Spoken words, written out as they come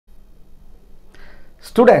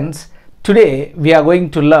Students, today we are going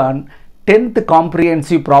to learn 10th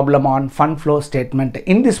comprehensive problem on fund flow statement.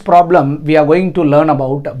 In this problem, we are going to learn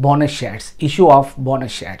about bonus shares, issue of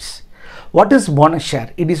bonus shares. What is bonus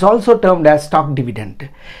share? It is also termed as stock dividend.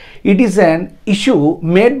 It is an issue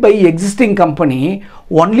made by existing company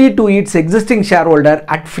only to its existing shareholder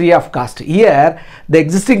at free of cost. Here, the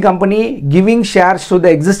existing company giving shares to the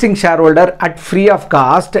existing shareholder at free of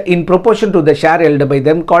cost in proportion to the share held by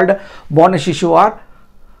them, called bonus issue or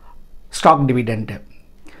stock dividend.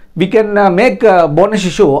 We can make a bonus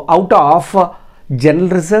issue out of general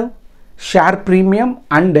reserve, share premium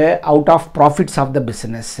and out of profits of the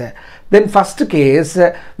business. Then first case,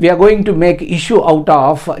 we are going to make issue out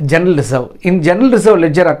of general reserve. In general reserve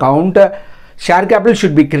ledger account, share capital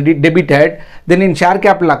should be debited. Then in share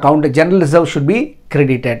capital account, general reserve should be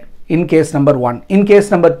credited. In case number 1. In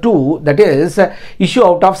case number 2, that is issue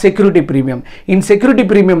out of security premium. In security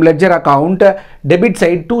premium ledger account, debit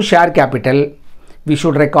side to share capital we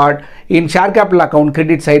should record. In share capital account,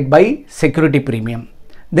 credit side by security premium.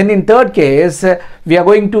 Then in third case, we are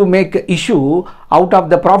going to make issue out of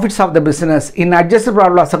the profits of the business. In adjusted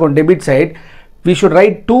profit loss account debit side, we should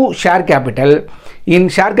write to share capital. In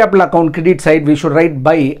share capital account credit side, we should write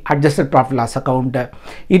by adjusted profit loss account.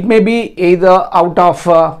 It may be either out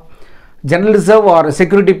of general reserve or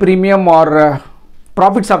security premium or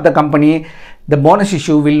profits of the company. The bonus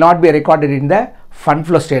issue will not be recorded in the fund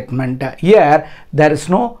flow statement. Here, there is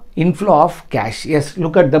no inflow of cash. Yes,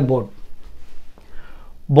 look at the board.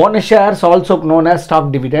 Bonus shares, also known as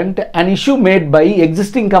stock dividend, an issue made by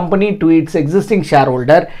existing company to its existing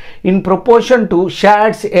shareholder in proportion to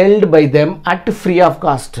shares held by them at free of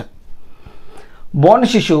cost.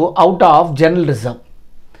 Bonus issue out of general reserve.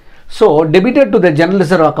 So, debited to the general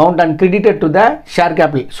reserve account and credited to the share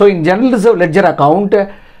capital. So, in general reserve ledger account,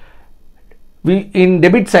 in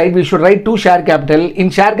debit side, we should write to share capital. In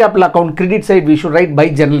share capital account credit side, we should write by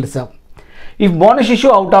general reserve. If bonus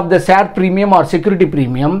issue out of the share premium or security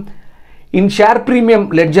premium, in share premium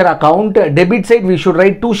ledger account, debit side we should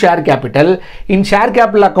write to share capital. In share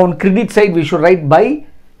capital account credit side we should write by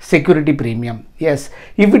security premium. Yes,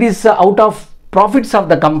 if it is out of profits of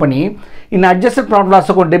the company, in adjusted profit loss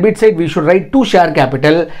account debit side we should write to share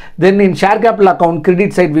capital. Then in share capital account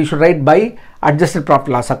credit side we should write by adjusted profit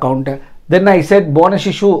loss account. Then I said bonus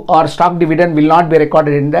issue or stock dividend will not be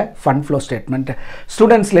recorded in the fund flow statement.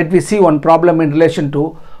 Students, let me see one problem in relation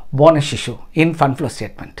to bonus issue in fund flow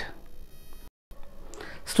statement.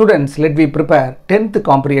 Students, let me prepare 10th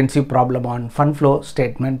comprehensive problem on fund flow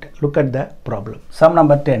statement. Look at the problem. Sum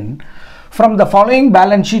number 10. From the following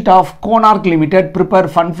balance sheet of Konark Limited, prepare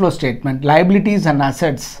fund flow statement. Liabilities and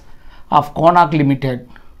assets of Konark Limited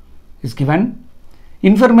is given.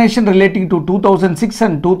 Information relating to 2006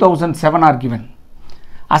 and 2007 are given.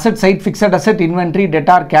 Asset side, fixed asset, inventory,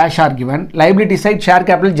 debtor, cash are given. Liability side, share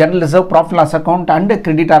capital, general reserve, profit loss account and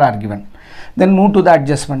creditor are given. Then move to the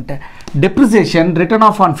adjustment. Depreciation, written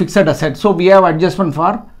off on fixed asset. So we have adjustment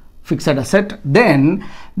for fixed asset. Then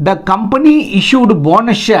the company issued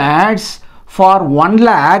bonus shares for 1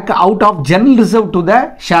 lakh out of general reserve to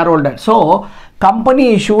the shareholder. So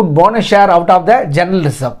company issued bonus share out of the general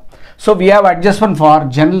reserve. So we have adjustment for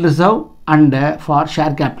general reserve and for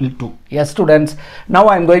share capital too. Yes, students. Now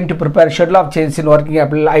I am going to prepare schedule of change in working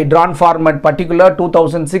capital. I drawn format particular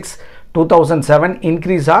 2006, 2007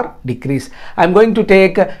 increase or decrease. I am going to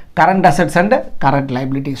take current assets and current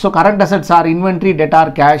liability. So current assets are inventory,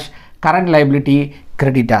 debtor, cash. Current liability,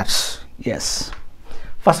 creditors. Yes.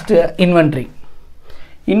 First inventory.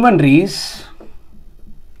 Inventories.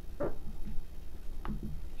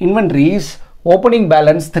 Opening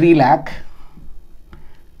balance 3 lakh,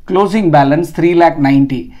 closing balance 3 lakh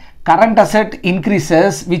 90. Current asset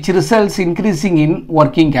increases, which results increasing in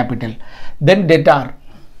working capital. Then debtor.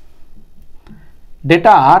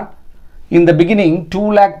 Debtor in the beginning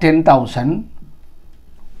 2 lakh 10,000,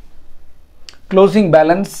 closing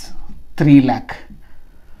balance 3 lakh.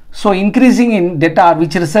 So increasing in debtor,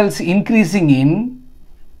 which results increasing in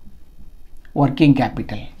working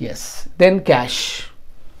capital. Yes. Then cash.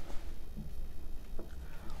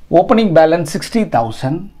 Opening balance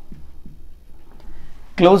 60,000,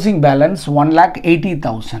 closing balance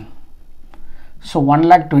 1,80,000. So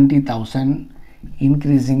 1,20,000,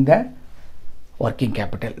 increasing the working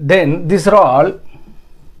capital. Then these are all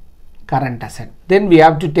current asset. Then we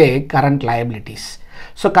have to take current liabilities.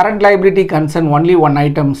 So current liability concern only one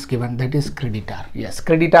item is given, that is creditor. Yes,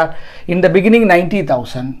 creditor in the beginning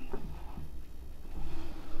 90,000,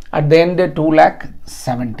 at the end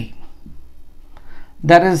 2,70,000.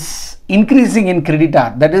 There is increasing in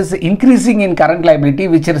creditor, that is increasing in current liability,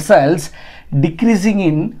 which results decreasing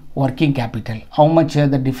in working capital. How much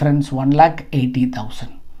the difference?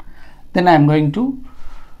 1,80,000. Then I am going to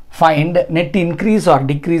find net increase or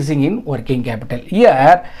decreasing in working capital.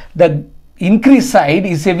 Here the increase side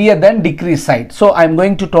is heavier than decrease side. So I am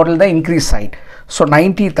going to total the increase side. So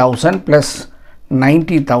 90,000 plus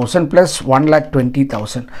 90,000 plus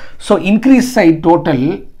 1,20,000. So increase side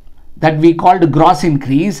total that we called gross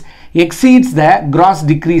increase exceeds the gross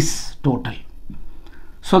decrease total.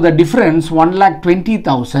 So the difference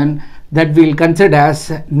 1,20,000 that we will consider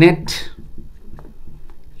as net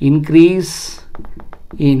increase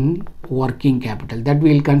in working capital. That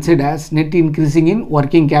we will consider as net increasing in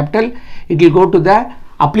working capital. It will go to the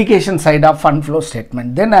application side of fund flow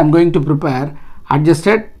statement. Then I am going to prepare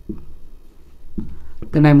adjusted.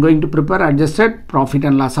 Then I am going to prepare adjusted profit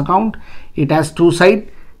and loss account. It has two sides,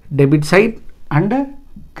 debit side and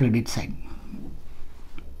credit side.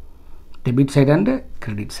 Debit side and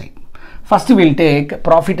credit side. First we will take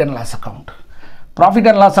profit and loss account. Profit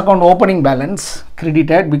and loss account opening balance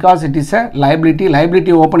credited because it is a liability.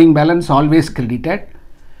 Liability opening balance always credited.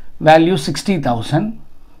 Value 60,000.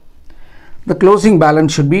 The closing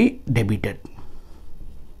balance should be debited.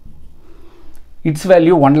 Its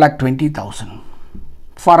value 1,20,000.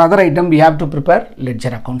 For other item we have to prepare ledger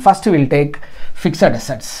account. First we will take fixed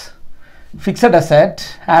assets. Fixed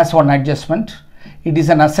asset has one adjustment. It is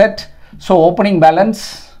an asset. So opening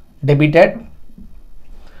balance debited.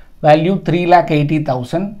 Value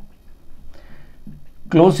 3,80,000.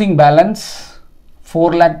 Closing balance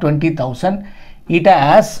 4,20,000. It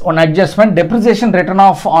has one adjustment. Depreciation written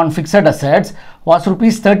off on fixed assets was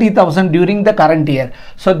rupees 30,000 during the current year.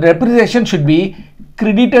 So depreciation should be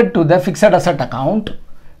credited to the fixed asset account.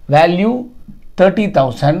 Value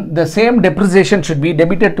 30,000. The same depreciation should be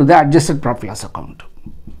debited to the adjusted profit loss account.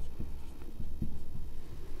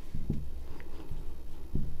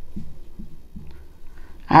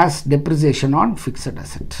 As depreciation on fixed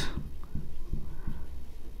asset.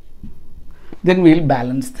 Then we will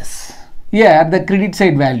balance this. Here the credit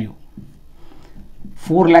side value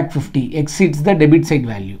 4,50,000 exceeds the debit side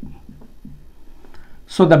value.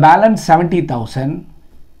 So the balance 70,000.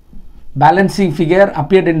 Balancing figure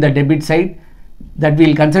appeared in the debit side, that we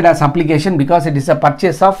will consider as application because it is a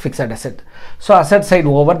purchase of fixed asset. So asset side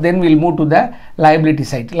over. Then we will move to the liability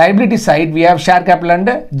side. Liability side we have share capital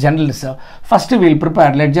and general reserve. First we will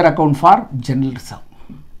prepare ledger account for general reserve.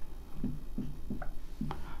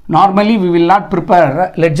 Normally we will not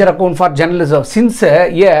prepare ledger account for general reserve since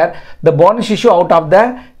here the bonus issue out of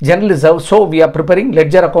the general reserve. So we are preparing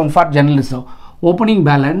ledger account for general reserve. Opening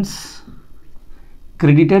balance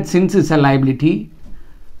credited since it's a liability.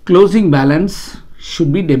 Closing balance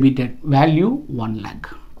should be debited. Value 1 lakh.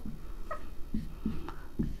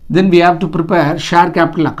 Then we have to prepare share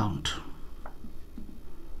capital account.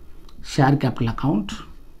 Share capital account.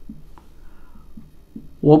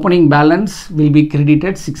 Opening balance will be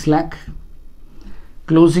credited 6 lakh.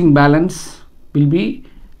 Closing balance will be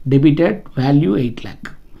debited. Value 8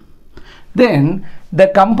 lakh. Then the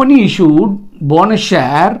company issued bonus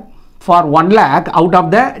share for 1 lakh out of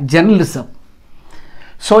the general reserve.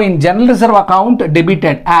 So in general reserve account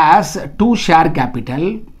debited as 2 share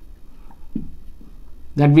capital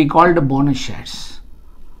that we called bonus shares.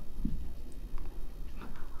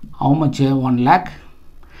 How much? 1 lakh.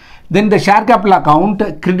 Then the share capital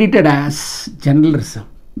account credited as general reserve.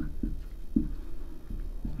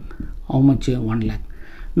 How much? 1 lakh.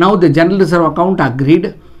 Now the general reserve account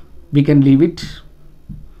agreed. We can leave it.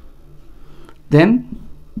 Then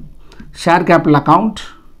share capital account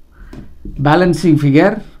balancing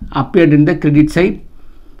figure appeared in the credit side.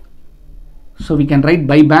 So we can write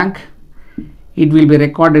by bank. It will be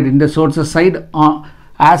recorded in the sources side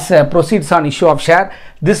as proceeds on issue of share.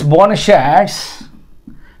 This bonus shares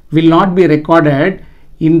will not be recorded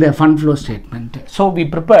in the fund flow statement. So we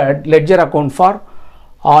prepared ledger account for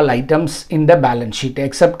all items in the balance sheet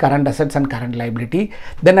except current assets and current liability.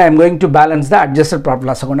 Then I am going to balance the adjusted profit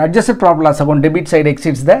loss account. Adjusted profit loss account debit side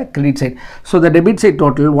exceeds the credit side. So the debit side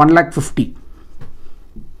total 1,50,000.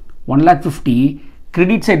 1,50,000.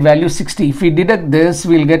 Credit side value 60. If we deduct this,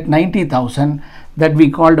 we will get 90,000 that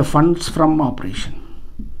we called funds from operation.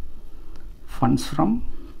 Funds from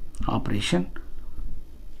operation.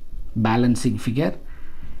 Balancing figure.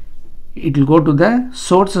 It will go to the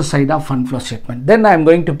sources side of fund flow statement. Then I am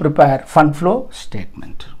going to prepare fund flow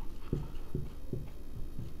statement.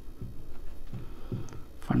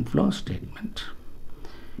 Fund flow statement.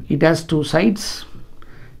 It has two sides.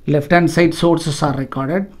 Left hand side sources are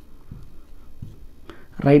recorded.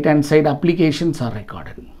 Right hand side applications are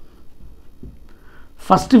recorded.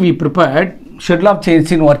 First we prepared schedule of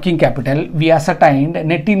change in working capital, we ascertained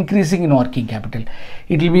net increasing in working capital.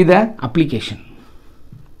 It will be the application.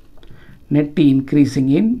 Net increasing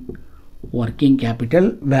in working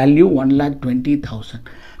capital, value 1,20,000.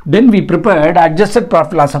 Then we prepared adjusted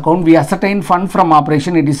profit loss account. We ascertained fund from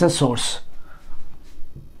operation. It is a source.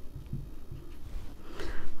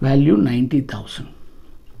 Value 90,000.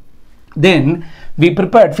 Then we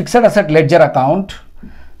prepared fixed asset ledger account.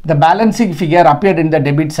 The balancing figure appeared in the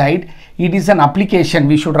debit side. It is an application.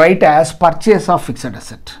 We should write as purchase of fixed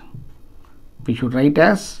asset. We should write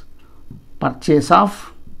as purchase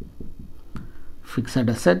of fixed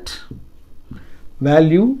asset,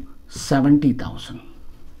 value 70,000.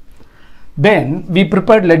 Then we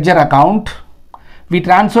prepared ledger account. We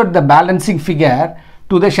transferred the balancing figure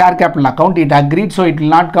to the share capital account. It agreed, so it will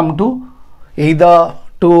not come to either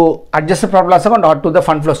to adjusted profit loss account or to the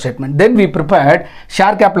fund flow statement. Then we prepared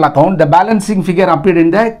share capital account. The balancing figure appeared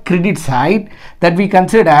in the credit side, that we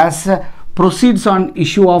consider as proceeds on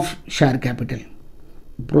issue of share capital.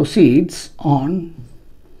 Proceeds on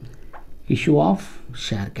issue of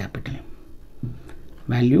share capital,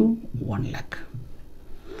 value 1 lakh.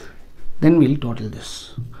 Then we'll total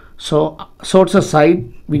this. So sources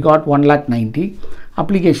side we got 1,90,000.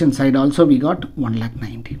 Application side also we got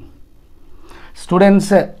 1,90,000.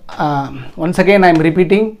 Students, once again I am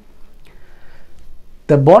repeating,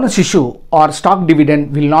 the bonus issue or stock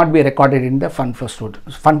dividend will not be recorded in the fund flow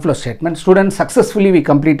statement. Students, successfully we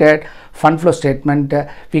completed fund flow statement.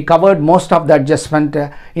 We covered most of the adjustment.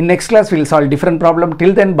 In next class we will solve different problem.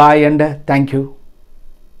 Till then, bye and thank you.